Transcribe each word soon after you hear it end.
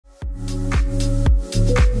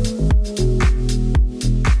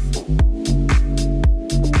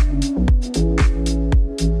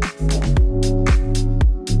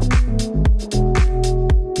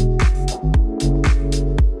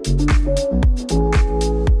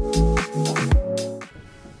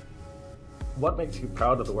What makes you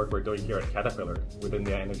proud of the work we're doing here at Caterpillar within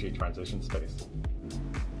the energy transition space?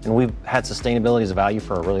 And we've had sustainability as a value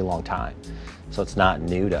for a really long time, so it's not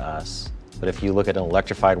new to us. But if you look at an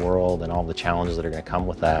electrified world and all the challenges that are going to come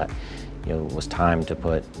with that, it was time to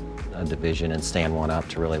put a division and stand one up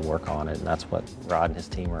to really work on it, and that's what Rod and his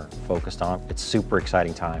team are focused on. It's a super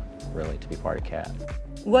exciting time, really, to be part of CAT.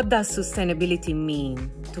 What does sustainability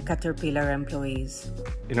mean to Caterpillar employees?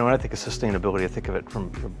 When I think of sustainability, I think of it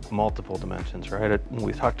from multiple dimensions, right?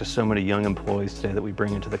 We talk to so many young employees today that we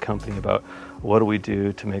bring into the company about what do we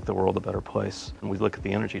do to make the world a better place. And we look at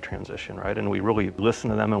the energy transition, right? And we really listen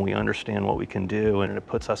to them and we understand what we can do, and it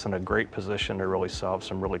puts us in a great position to really solve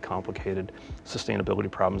some really complicated sustainability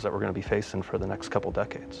problems that we're going to be facing for the next couple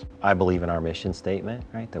decades. I believe in our mission statement,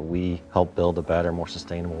 right? That we help build a better, more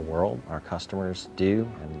sustainable world. Our customers do,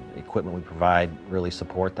 and the equipment we provide really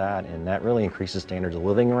support that, and that really increases standards of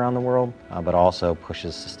living around the world, but also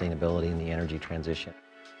pushes sustainability in the energy transition.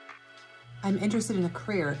 I'm interested in a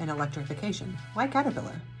career in electrification. Why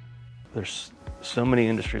Caterpillar? There's so many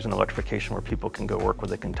industries in electrification where people can go work where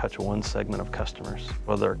they can touch one segment of customers,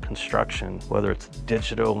 whether construction, whether it's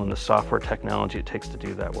digital and the software technology it takes to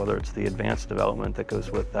do that, whether it's the advanced development that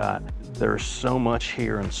goes with that. There's so much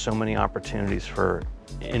here and so many opportunities for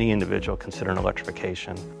any individual considering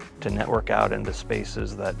electrification to network out into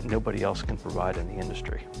spaces that nobody else can provide in the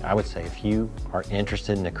industry. I would say if you are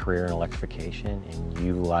interested in a career in electrification and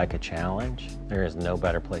you like a challenge, there is no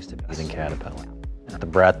better place to be than Caterpillar. The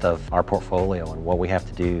breadth of our portfolio and what we have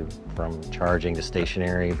to do, from charging to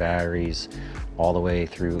stationary batteries, all the way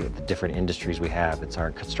through the different industries we have. It's our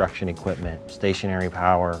construction equipment, stationary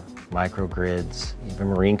power, microgrids, even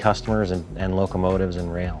marine customers and locomotives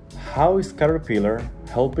and rail. How is Caterpillar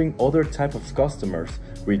helping other types of customers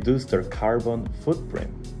reduce their carbon footprint?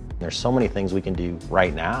 There's so many things we can do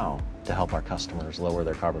right now to help our customers lower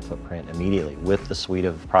their carbon footprint immediately with the suite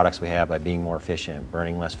of products we have, by being more efficient,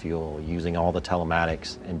 burning less fuel, using all the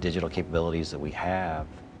telematics and digital capabilities that we have.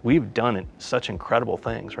 We've done such incredible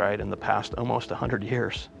things, right, in the past almost 100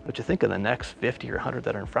 years. But you think of the next 50 or 100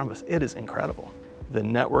 that are in front of us, it is incredible. The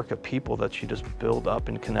network of people that you just build up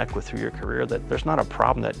and connect with through your career, that there's not a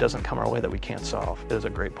problem that doesn't come our way that we can't solve. It is a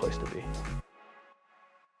great place to be.